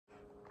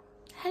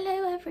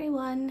Hello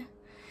everyone.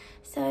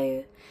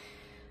 So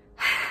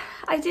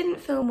I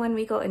didn't film when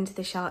we got into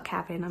the shark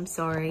cabin, I'm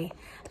sorry.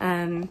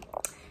 You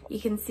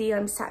can see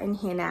I'm sat in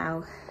here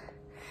now.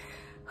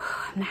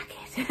 I'm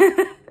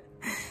knackered.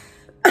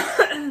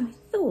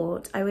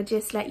 Thought I would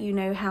just let you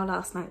know how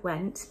last night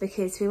went,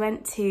 because we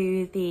went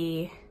to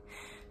the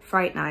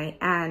Fright night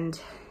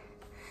and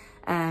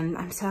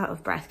I'm so out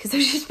of breath because I've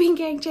just been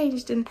getting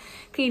changed and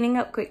cleaning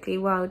up quickly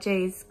while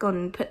Jay's gone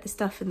and put the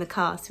stuff in the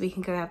car so we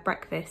can go have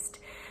breakfast.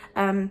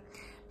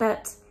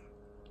 But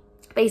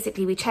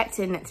basically we checked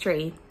in at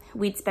 3.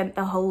 We'd spent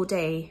the whole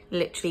day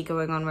literally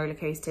going on roller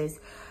coasters.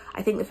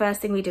 I think the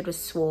first thing we did was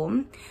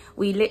Swarm.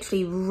 We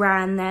literally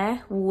ran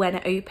there when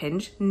it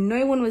opened.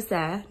 No one was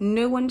there.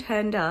 No one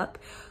turned up.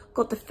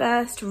 Got the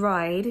first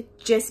ride,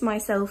 just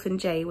myself and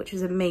Jay, which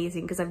was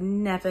amazing because I've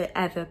never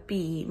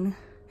been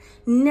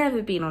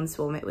on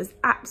Swarm. It was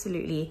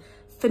absolutely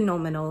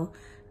phenomenal.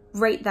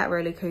 Rate that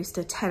roller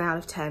coaster 10 out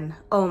of 10.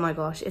 Oh my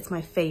gosh, it's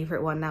my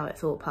favourite one now at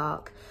Thorpe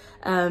Park.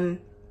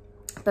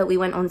 But we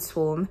went on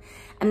Swarm,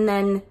 and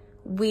then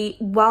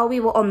while we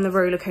were on the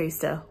roller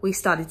coaster, we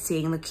started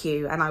seeing the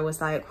queue, and I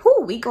was like,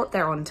 whoo, we got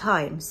there on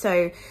time.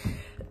 So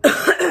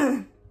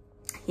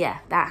yeah,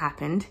 that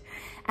happened.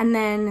 And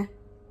then,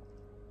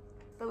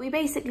 but we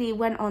basically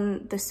went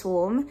on the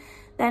Swarm,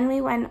 then we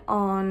went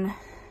on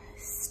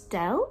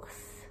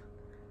Stealth,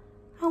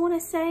 I want to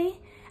say,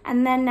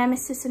 and then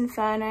Nemesis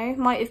Inferno.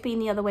 Might have been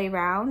the other way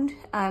round.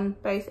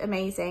 Both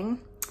amazing.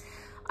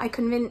 I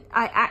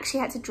actually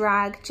had to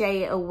drag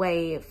Jay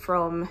away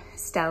from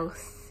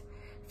Stealth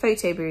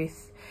photo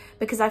booth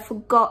because I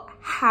forgot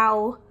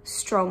how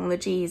strong the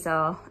G's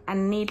are,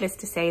 and needless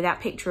to say,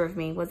 that picture of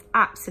me was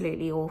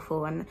absolutely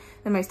awful and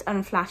the most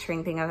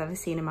unflattering thing I've ever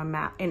seen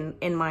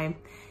in my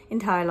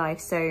entire life.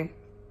 So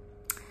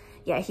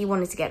yeah, he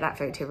wanted to get that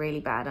photo really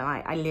bad, and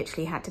I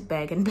literally had to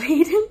beg and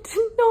plead him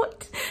to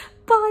not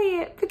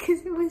buy it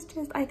because it was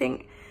just, I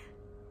think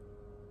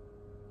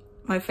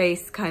my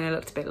face kind of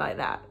looked a bit like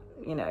that,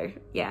 you know.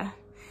 Yeah,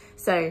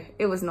 so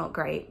it was not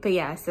great, but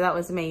yeah, so that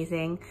was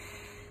amazing.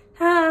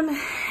 And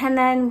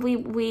then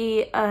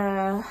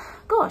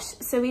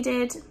so we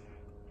did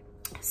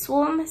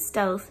Swarm,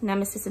 Stealth,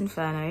 Nemesis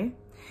Inferno.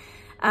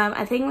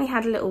 I think we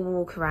had a little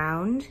walk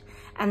around,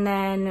 and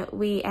then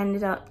we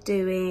ended up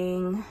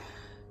doing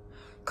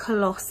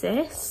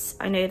Colossus.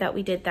 I know that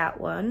we did that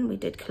one. We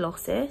did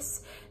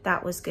Colossus.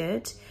 That was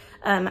good.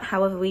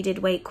 However, we did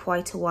wait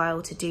quite a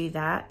while to do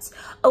that.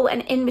 Oh,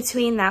 and in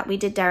between that, we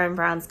did Darren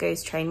Brown's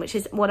Ghost Train, which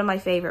is one of my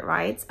favourite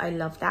rides. I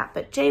love that.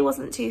 But Jay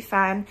wasn't too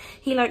fan.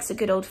 He likes a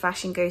good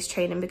old-fashioned Ghost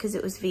Train, and because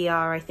it was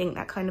VR, I think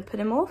that kind of put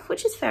him off,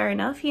 which is fair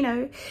enough. You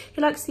know,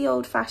 he likes the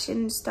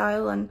old-fashioned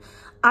style, and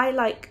I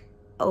like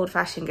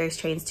old-fashioned Ghost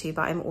Trains too,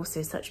 but I'm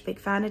also such a big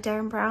fan of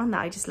Darren Brown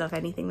that I just love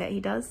anything that he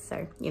does.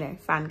 So, you know,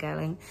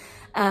 fangirling.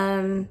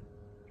 And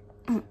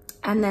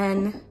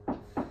then,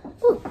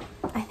 ooh,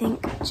 I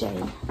think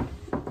Jay,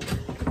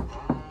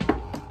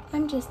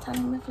 I'm just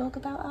telling the vlog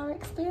about our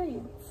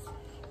experience.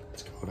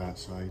 It's cold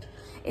outside.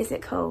 Is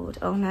it cold?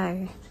 Oh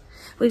no.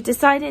 We've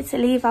decided to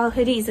leave our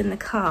hoodies in the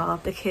car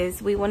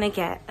because we want to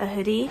get a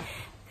hoodie,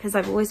 because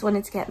I've always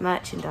wanted to get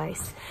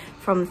merchandise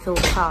from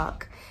Thorpe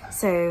Park.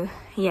 So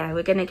yeah,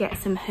 we're going to get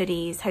some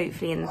hoodies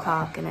hopefully in the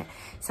park, and it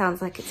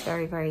sounds like it's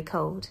very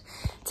cold.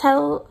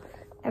 Tell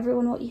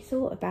everyone what you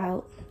thought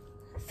about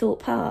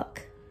Thorpe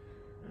Park.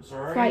 It was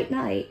alright. Fright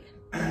night.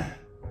 It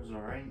was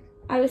alright.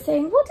 I was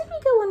saying, what did we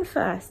go on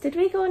first? Did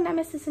we go on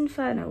Nemesis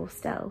Inferno or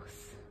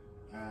Stealth?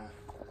 Well,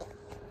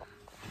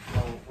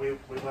 we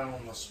went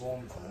on the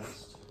Swarm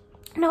first.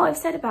 No, I've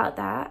said about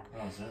that.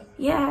 That was it.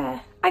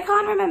 Yeah, I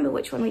can't remember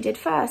which one we did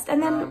first,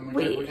 and then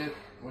we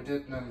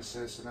did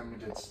Nemesis, and then we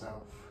did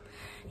Stealth.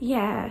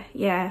 Yeah.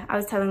 I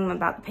was telling them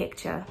about the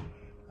picture.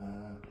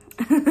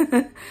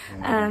 Yeah.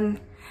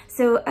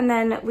 So, and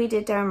then we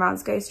did Darren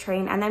Brown's Ghost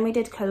Train, and then we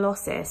did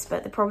Colossus,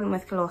 but the problem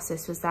with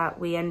Colossus was that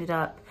we ended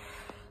up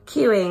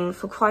queuing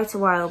for quite a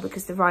while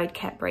because the ride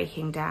kept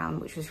breaking down,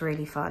 which was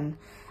really fun.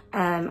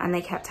 And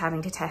they kept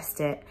having to test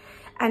it.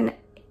 And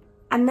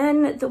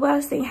then the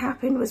worst thing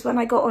happened was when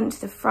I got onto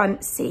the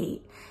front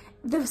seat,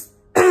 the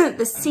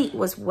seat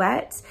was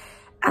wet,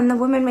 and the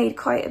woman made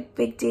quite a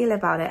big deal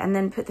about it, and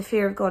then put the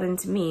fear of God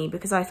into me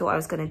because I thought I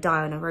was going to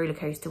die on a roller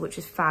coaster, which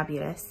was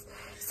fabulous.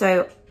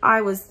 So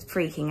I was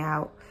freaking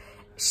out.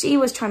 She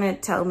was trying to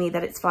tell me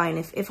that it's fine.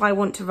 If I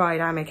want to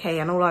ride, I'm okay.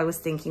 And all I was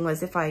thinking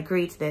was, if I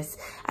agree to this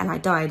and I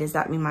died, does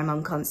that mean my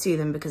mum can't sue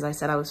them because I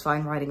said I was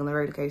fine riding on the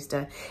roller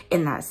coaster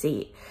in that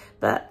seat?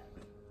 But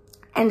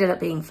ended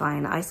up being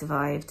fine. I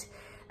survived.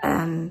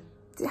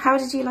 How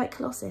did you like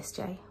Colossus,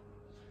 Jay?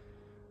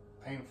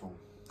 Painful.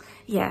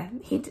 Yeah,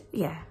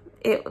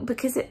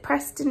 because it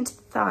pressed into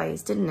the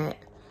thighs, didn't it?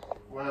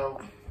 Well,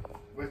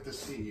 with the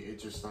seat, it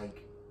just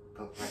like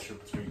put pressure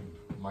between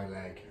my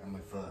leg and my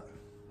foot.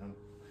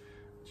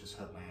 Just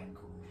hurt my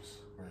ankles,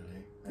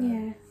 really.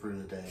 Yeah. Through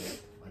the day,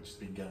 I've just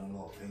been getting a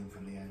lot of pain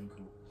from the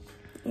ankle.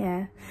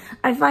 Yeah.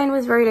 I find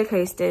with roller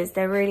coasters,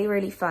 they're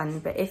really fun,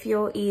 but if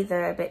you're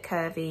either a bit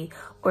curvy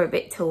or a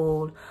bit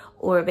tall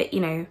or a bit, you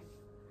know,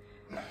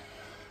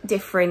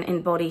 different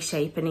in body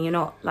shape and you're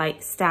not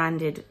like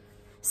standard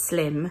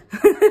slim.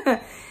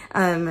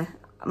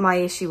 My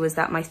issue was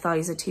that my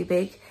thighs are too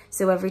big.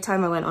 So every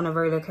time I went on a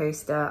roller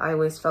coaster, I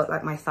always felt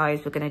like my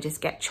thighs were going to just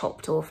get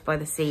chopped off by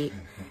the seat,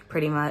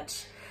 pretty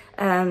much.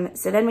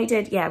 So then we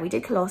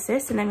did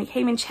Colossus, and then we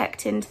came and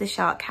checked into the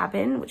shark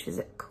cabin, which was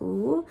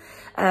cool.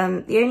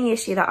 The only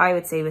issue that I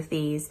would say with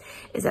these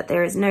is that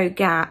there is no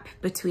gap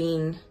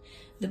between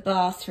the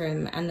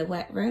bathroom and the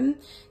wet room.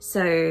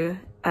 So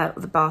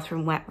the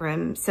bathroom wet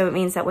room. So it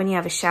means that when you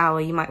have a shower,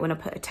 you might want to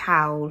put a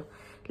towel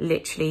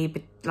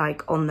literally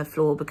like on the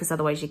floor, because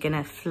otherwise you're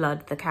gonna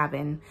flood the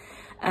cabin.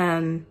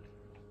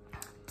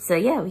 So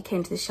yeah, we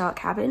came to the shark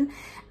cabin,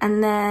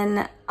 and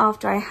then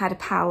after I had a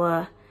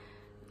power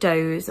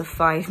doze of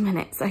 5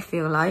 minutes, I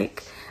feel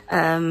like,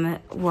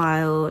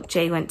 while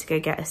Jay went to go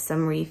get us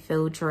some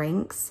refill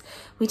drinks,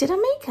 we did our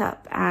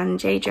makeup, and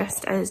Jay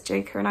dressed as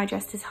Joker and I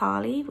dressed as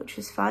Harley, which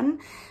was fun.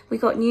 We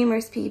got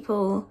numerous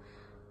people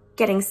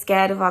getting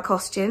scared of our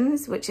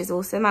costumes, which is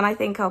awesome, and I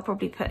think I'll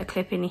probably put a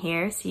clip in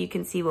here so you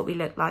can see what we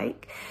look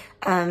like.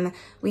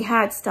 We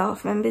had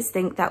staff members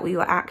think that we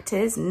were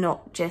actors,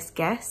 not just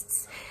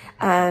guests.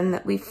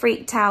 We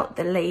freaked out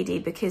the lady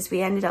because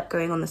we ended up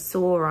going on the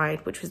Saw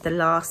ride, which was the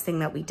last thing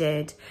that we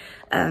did,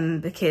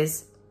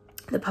 because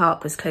the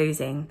park was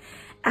closing,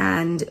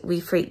 and we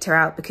freaked her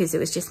out because it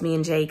was just me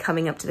and Jay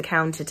coming up to the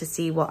counter to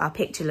see what our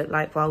picture looked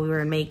like while we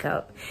were in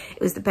makeup.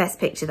 It was the best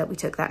picture that we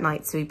took that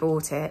night, so we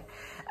bought it.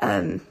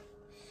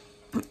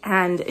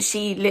 And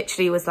she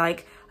literally was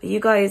like, are you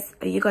guys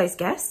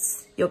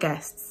guests? You're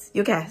guests.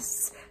 You're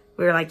guests.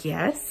 We were like,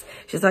 yes.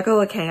 She was like,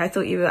 oh, okay, I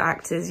thought you were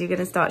actors. You're going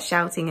to start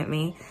shouting at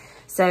me.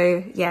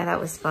 So yeah, that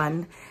was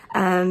fun.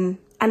 And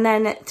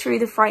then through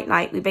the Fright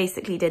night, we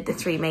basically did the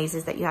 3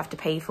 mazes that you have to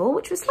pay for,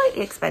 which was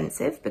slightly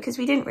expensive because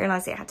we didn't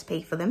realize you had to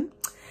pay for them.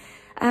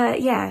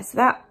 Yeah,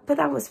 so but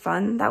that was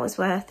fun. That was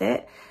worth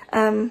it.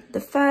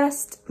 The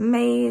first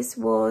maze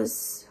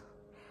was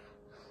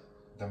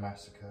the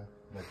massacre,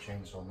 the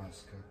Chainsaw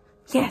Massacre.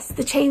 Yes,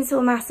 the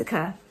Chainsaw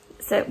Massacre.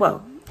 So,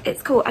 well,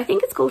 I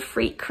think it's called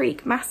Freak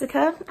Creek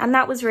Massacre, and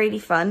that was really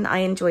fun. I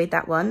enjoyed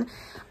that one.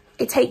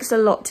 It takes a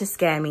lot to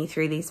scare me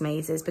through these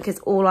mazes because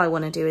all I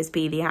want to do is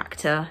be the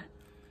actor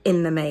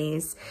in the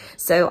maze.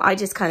 So I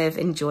just kind of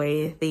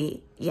enjoy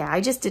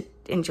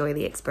enjoy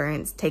the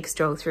experience, take a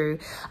stroll through.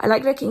 I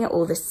like looking at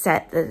all the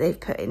set that they've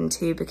put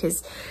into,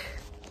 because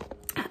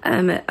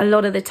a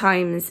lot of the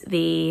times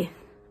the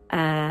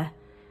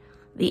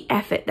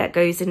effort that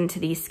goes into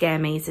these scare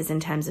mazes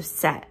in terms of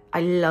set, I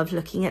love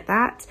looking at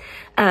that.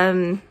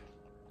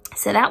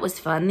 So that was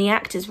fun. The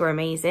actors were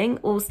amazing,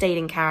 all stayed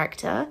in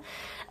character.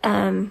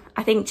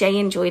 I think Jay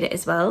enjoyed it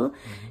as well.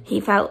 Mm-hmm. He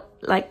felt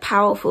like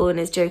powerful in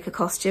his Joker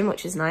costume,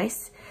 which was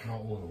nice. Not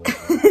all the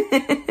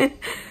way.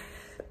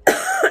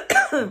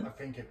 I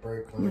think it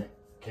broke when it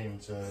came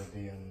to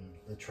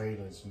the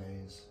trailers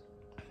maze.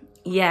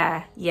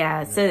 Yeah.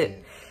 So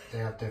they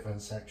have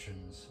different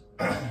sections.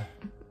 So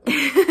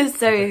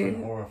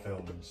different horror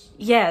films.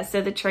 Yeah,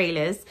 so the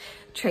trailers.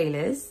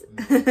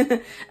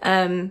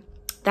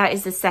 That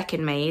is the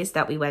second maze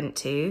that we went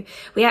to.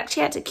 We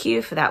actually had to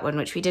queue for that one,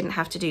 which we didn't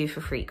have to do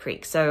for Freak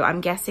Creek. So I'm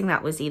guessing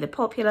that was either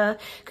popular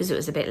because it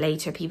was a bit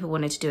later. People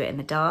wanted to do it in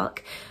the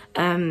dark.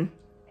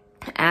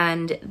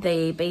 And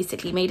they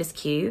basically made us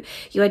queue.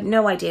 You had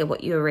no idea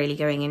what you were really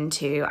going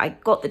into. I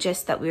got the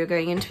gist that we were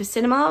going into a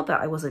cinema,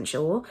 but I wasn't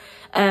sure.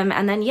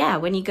 And then, yeah,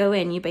 when you go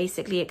in, you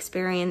basically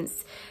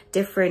experience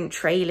different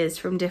trailers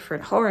from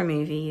different horror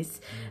movies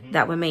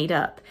that were made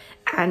up.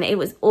 And it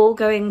was all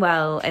going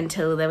well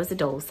until there was a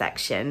doll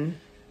section.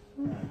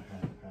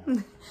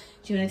 Do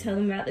you want to tell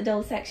them about the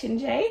doll section,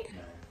 Jay?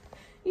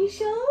 No. You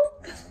sure?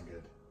 I'm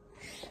good.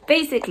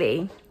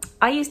 Basically,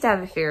 I used to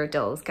have a fear of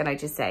dolls, can I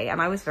just say, and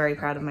I was very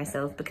proud of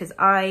myself because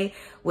I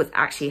was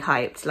actually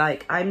hyped.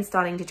 Like, I'm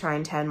starting to try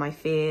and turn my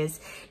fears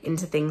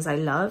into things I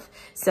love.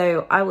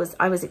 So I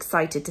was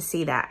excited to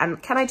see that.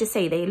 And can I just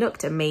say, they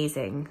looked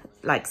amazing.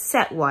 Like,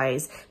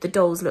 set-wise, the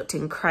dolls looked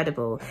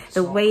incredible.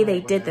 The way they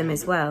did them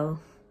as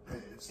well.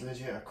 It's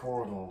legit a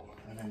corridor,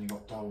 and then you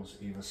got dolls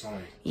either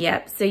side.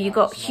 Yep, so you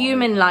got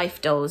human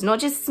life dolls, not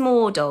just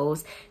small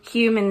dolls,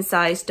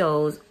 human-sized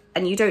dolls.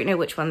 And you don't know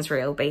which one's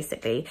real,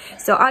 basically.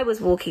 So I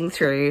was walking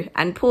through,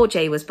 and poor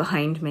Jay was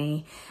behind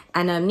me.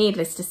 And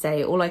needless to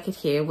say, all I could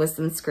hear was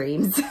some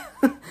screams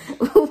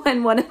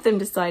when one of them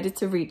decided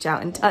to reach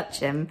out and touch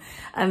him.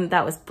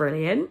 That was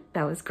brilliant.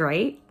 That was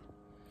great.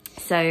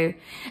 So,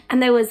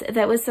 and there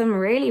was some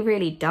really,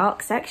 really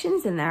dark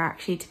sections in there,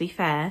 actually, to be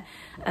fair.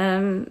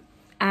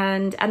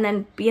 And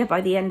then, yeah, by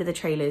the end of the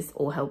trailers,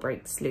 all hell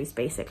breaks loose,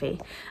 basically.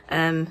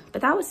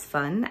 But that was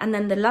fun. And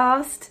then the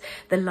last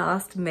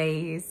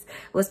maze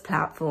was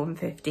platform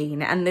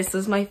 15. And this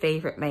was my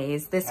favourite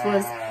maze. This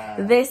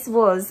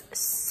was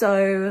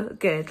so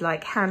good.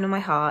 Like, hand on my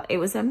heart. It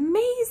was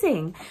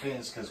amazing. I think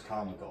it's because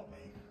Karma got me.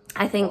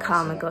 I think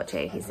Karma got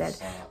Jay, he said.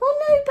 Well,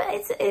 no, but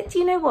it's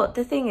you know what?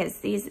 The thing is,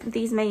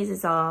 these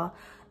mazes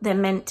they're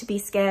meant to be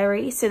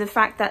scary. So the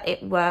fact that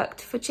it worked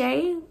for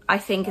Jay, I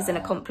think, is an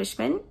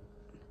accomplishment.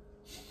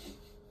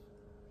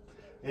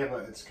 Yeah,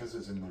 but it's because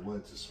it's in the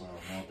woods as well.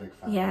 I'm not a big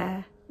fan.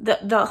 Yeah.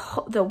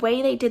 The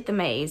way they did the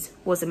maze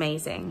was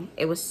amazing.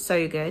 It was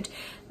so good.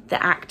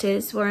 The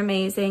actors were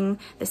amazing.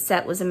 The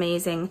set was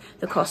amazing.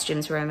 The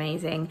costumes were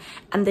amazing.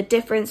 And the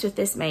difference with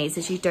this maze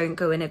is you don't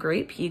go in a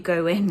group. You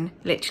go in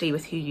literally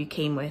with who you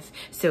came with.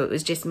 So it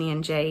was just me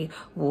and Jay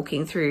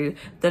walking through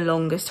the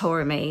longest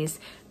horror maze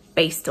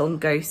based on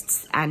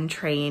ghosts and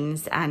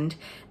trains and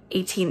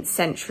 18th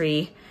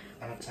century.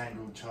 And a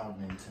tangled child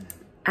named Timothy.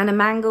 And a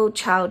mangled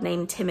child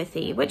named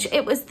Timothy, which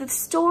the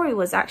story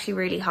was actually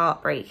really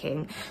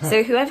heartbreaking.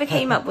 So whoever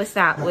came up with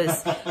that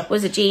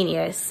was a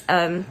genius.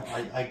 I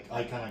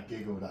kind of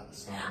giggled at the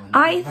start.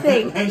 I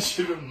think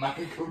mentioned a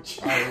mangled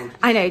child.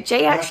 I know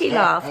Jay actually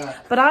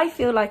laughed, but I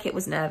feel like it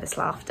was nervous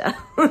laughter.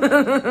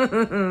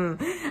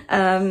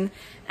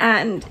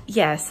 And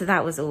yeah, so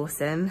that was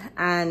awesome.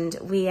 And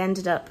we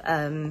ended up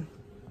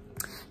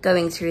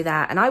going through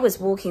that, and I was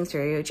walking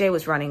through, Jay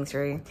was running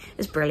through. It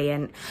was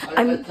brilliant.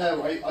 I was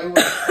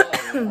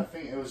I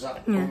think it was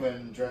that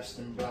woman dressed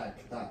in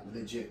black that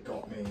legit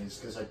got me, is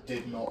because I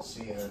did not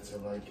see her till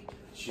like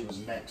she was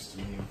next to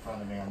me, in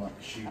front of me. I'm like,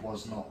 she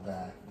was not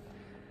there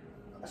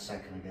a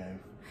second ago.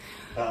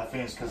 But I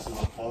think it's because of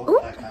the fog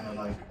that kind of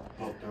like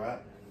blocked her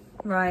up.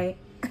 Right.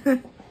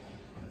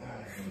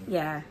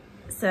 Yeah.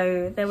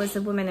 So there was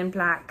a woman in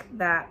black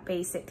that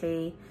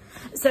basically...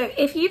 So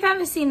if you've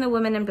ever seen The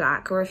Woman in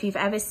Black, or if you've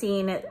ever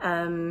seen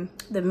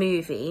the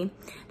movie,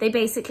 they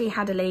basically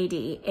had a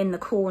lady in the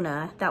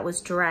corner that was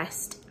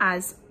dressed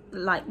as,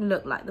 like,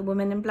 looked like the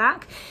Woman in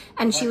Black.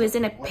 And she was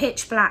in a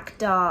pitch black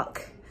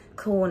dark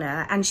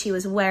corner, and she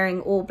was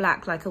wearing all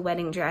black like a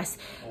wedding dress.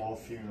 Or a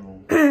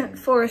funeral.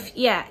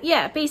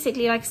 Yeah,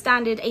 basically like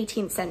standard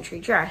 18th century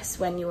dress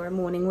when you were a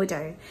mourning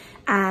widow.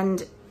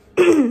 And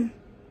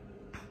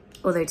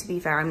although to be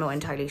fair, I'm not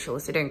entirely sure,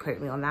 so don't quote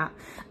me on that.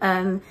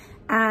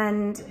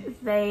 And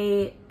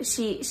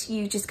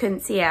you just couldn't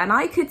see her, and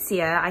I could see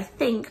her, I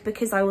think,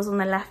 because I was on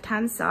the left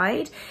hand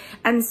side.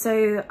 And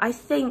so I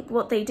think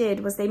what they did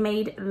was they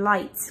made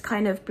lights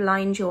kind of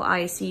blind your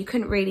eyes, so you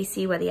couldn't really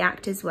see where the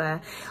actors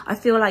were. I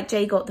feel like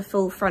Jay got the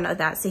full front of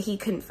that, so he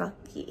couldn't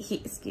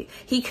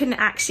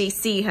actually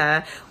see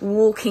her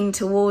walking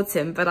towards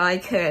him, but I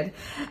could.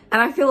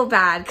 And I feel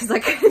bad because I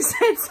could have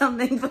said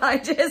something, but I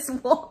just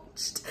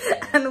watched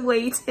and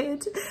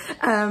waited.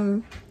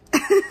 And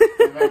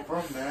then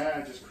from there,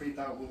 I just creeped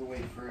out all the way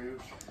through.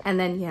 And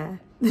then, yeah.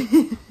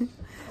 I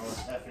was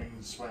effing,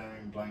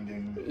 swearing,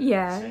 blinding,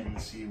 saying the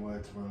C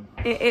word to them.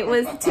 It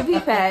was, to be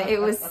fair, it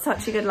was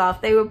such a good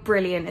laugh. They were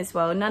brilliant as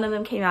well. None of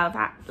them came out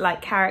of,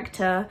 like,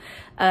 character.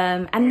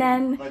 And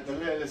then... Like, the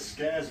littlest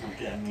scares were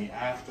getting me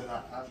after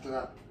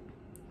that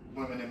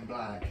woman in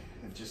black.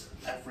 It just,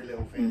 every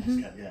little thing just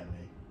kept getting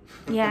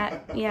me. Yeah.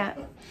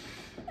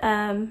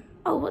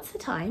 Oh, what's the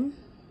time?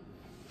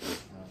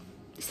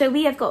 So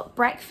we have got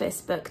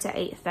breakfast booked at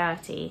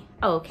 8:30.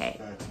 Oh, okay.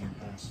 13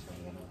 past.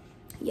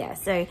 Yeah,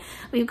 so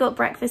we've got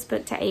breakfast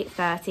booked at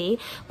 8:30.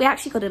 We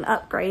actually got an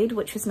upgrade,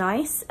 which was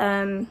nice.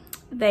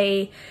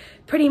 They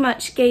pretty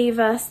much gave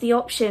us the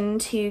option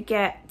to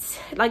get,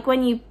 like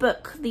when you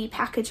book the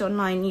package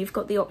online, you've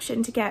got the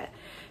option to get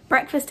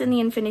breakfast in the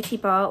Infinity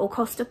Bar or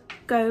Costa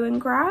Go and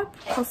Grab.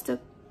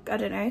 I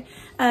don't know.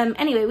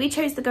 Anyway, we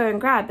chose the Go and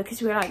Grab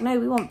because we were like, no,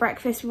 we want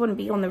breakfast. We want to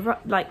be on the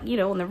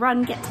on the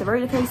run, get to the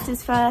roller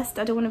coasters first.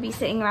 I don't want to be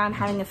sitting around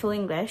having a full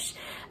English.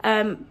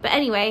 But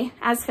anyway,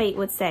 as fate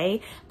would say,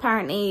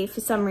 apparently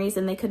for some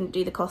reason they couldn't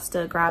do the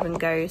Costa Grab and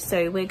Go,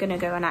 so we're gonna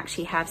go and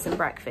actually have some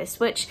breakfast,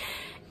 which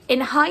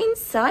in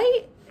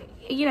hindsight,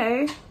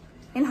 I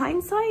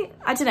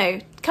don't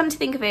know, come to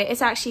think of it,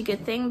 it's actually a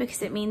good thing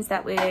because it means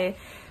that we're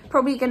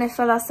probably gonna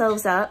fill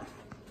ourselves up,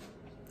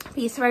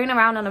 be thrown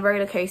around on a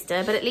roller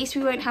coaster, but at least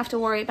we won't have to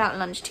worry about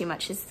lunch too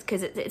much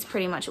because it's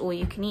pretty much all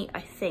you can eat, I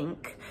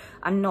think.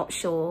 I'm not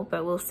sure,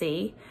 but we'll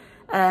see.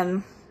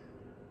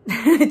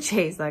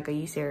 Jay's like, are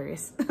you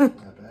serious?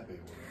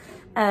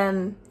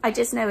 I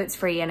just know it's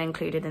free and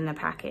included in the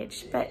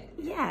package, but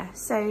yeah,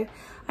 so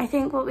I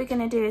think what we're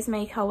gonna do is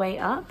make our way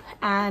up.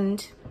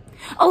 And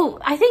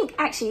I think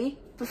actually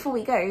before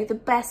we go, the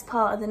best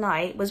part of the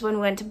night was when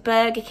we went to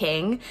Burger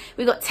King.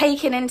 We got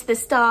taken into the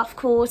staff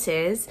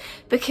quarters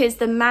because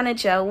the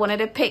manager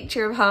wanted a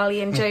picture of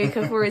Harley and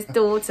Joker for his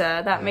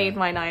daughter. That made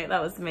my night.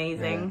 That was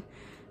amazing.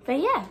 But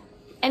yeah,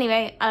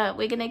 anyway,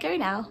 we're gonna go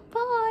now.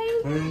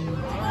 Bye.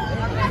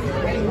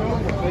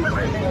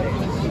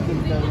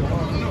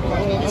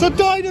 It's a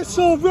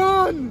dinosaur,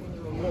 run!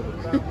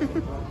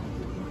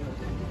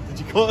 Did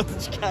you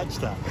catch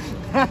that?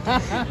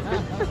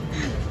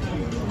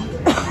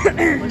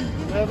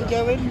 Where are we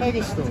going?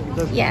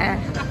 Megastore? Yeah.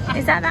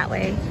 Is that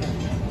way?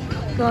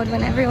 God,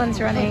 when everyone's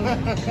running.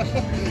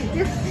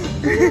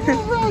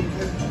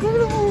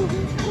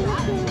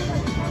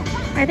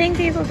 I think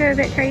people go a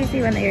bit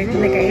crazy when they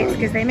open the gates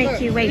because they make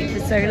you wait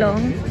for so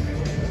long.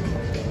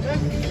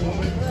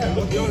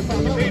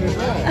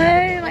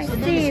 Oh, I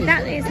see.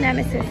 That is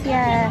Nemesis,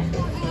 yeah.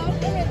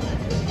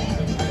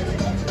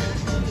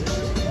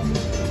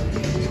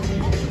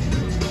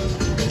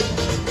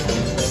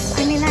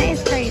 I mean, That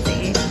is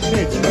crazy.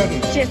 It's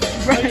running. Just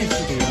I run. used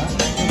to do that.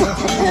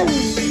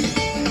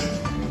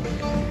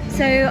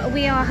 So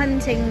we are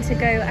hunting to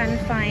go and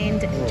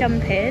find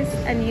jumpers,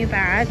 a new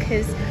bag,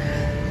 because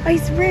I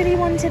really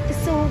wanted the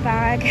saw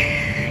bag.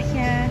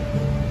 Yeah.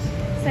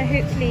 So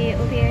hopefully it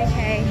will be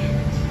okay.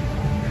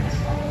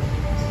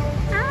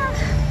 Ah.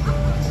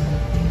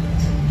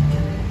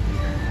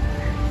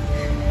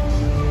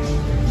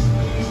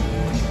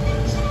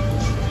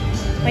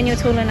 When you're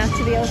tall enough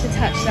to be able to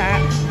touch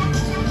that.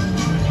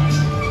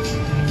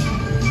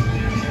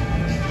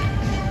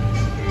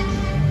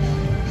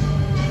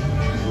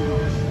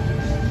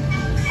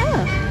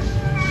 Oh.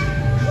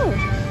 Cool.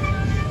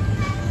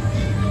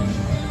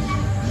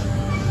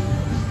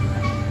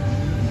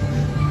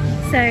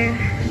 So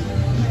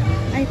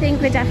I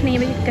think we're definitely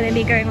going to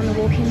be going on the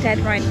Walking Dead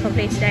ride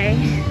probably today.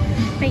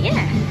 But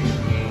yeah,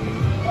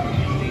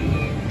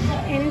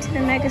 into the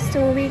mega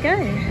store we go.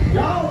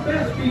 Y'all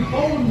best be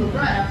folding the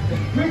wrap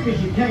as quick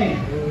as you can.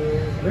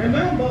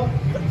 Remember,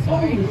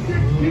 only 6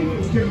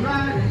 people can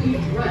ride in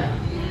each wrap.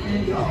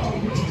 And y'all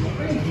need to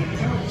face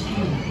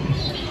it.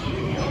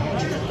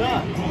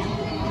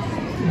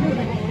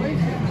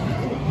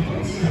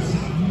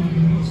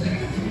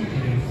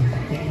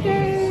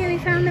 Yay, we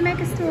found the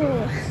mega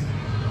store.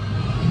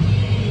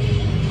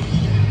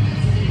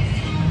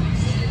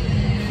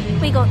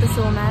 We got the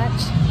saw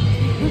merch.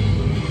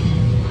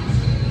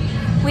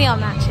 We are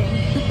matching.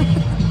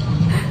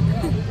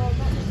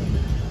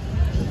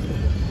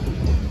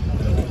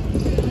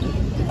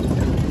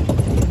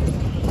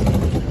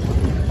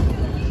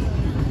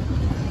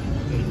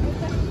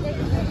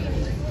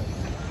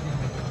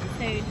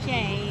 So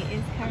Jay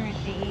is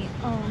currently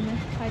on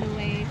tidal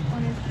wave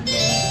on his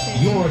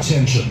own. Your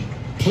attention.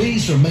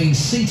 Please remain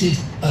seated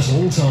at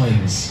all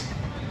times.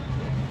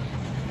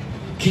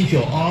 Keep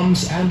your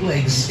arms and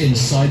legs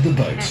inside the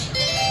boat.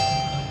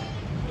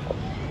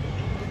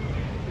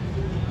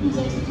 Who's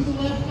exit to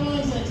the left,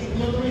 guys? Exit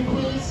the other way,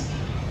 please.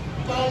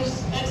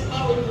 Guys, exit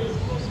that way, please.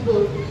 Close the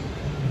boat.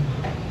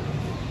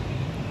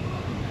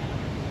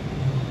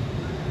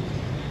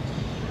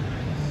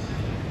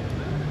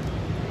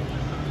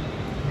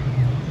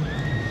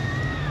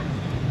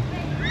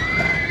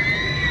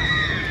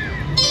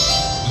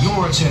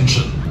 Your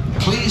attention.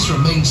 Please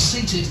remain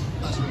seated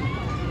at...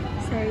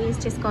 So he's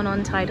just gone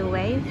on tidal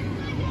wave.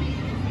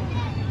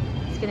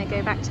 He's gonna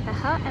go back to the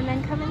hut and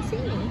then come and see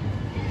me.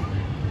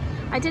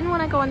 I didn't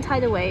want to go on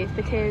tidal wave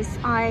because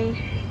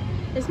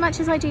as much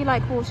as I do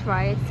like water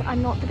rides,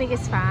 I'm not the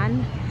biggest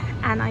fan,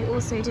 and I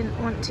also didn't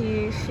want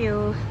to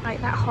feel like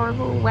that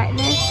horrible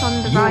wetness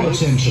on the Your ride.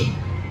 attention.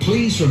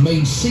 Please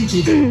remain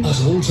seated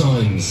at all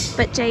times.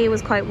 But Jay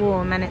was quite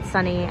warm and it's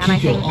sunny, and Keep I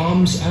think your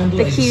arms and the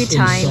legs queue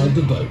time- inside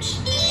the boat.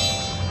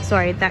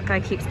 sorry, that guy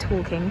keeps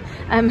talking.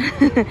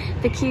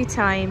 The queue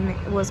time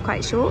was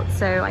quite short,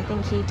 so I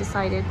think he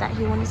decided that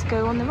he wanted to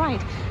go on the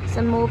ride.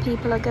 Some more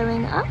people are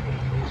going up,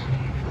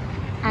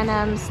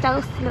 and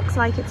Stealth looks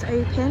like it's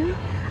open.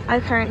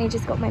 I've currently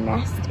just got my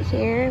nest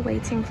here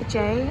waiting for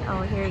Jay.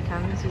 Oh, here he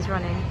comes. He's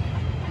running.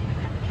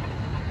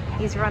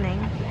 He's running.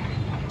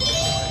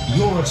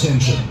 Your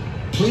attention.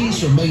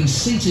 Please remain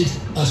seated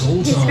at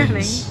all He's running.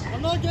 times.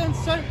 I'm not getting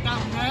soaked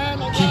down there.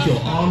 Like Keep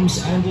your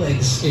arms and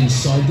legs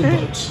inside the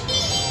boat.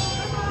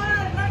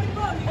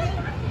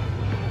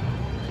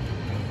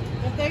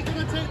 If they're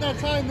going to take their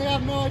time, they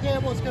have no idea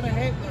what's going to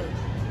hit them.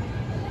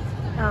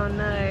 Oh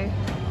no.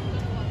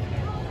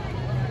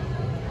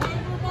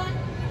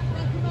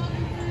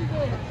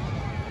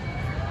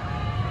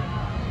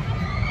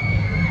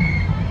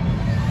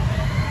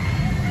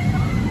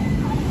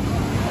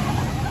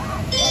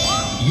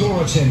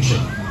 Your attention.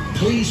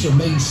 Please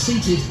remain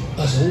seated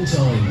at all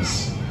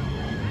times.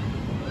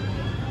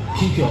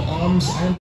 Keep your arms and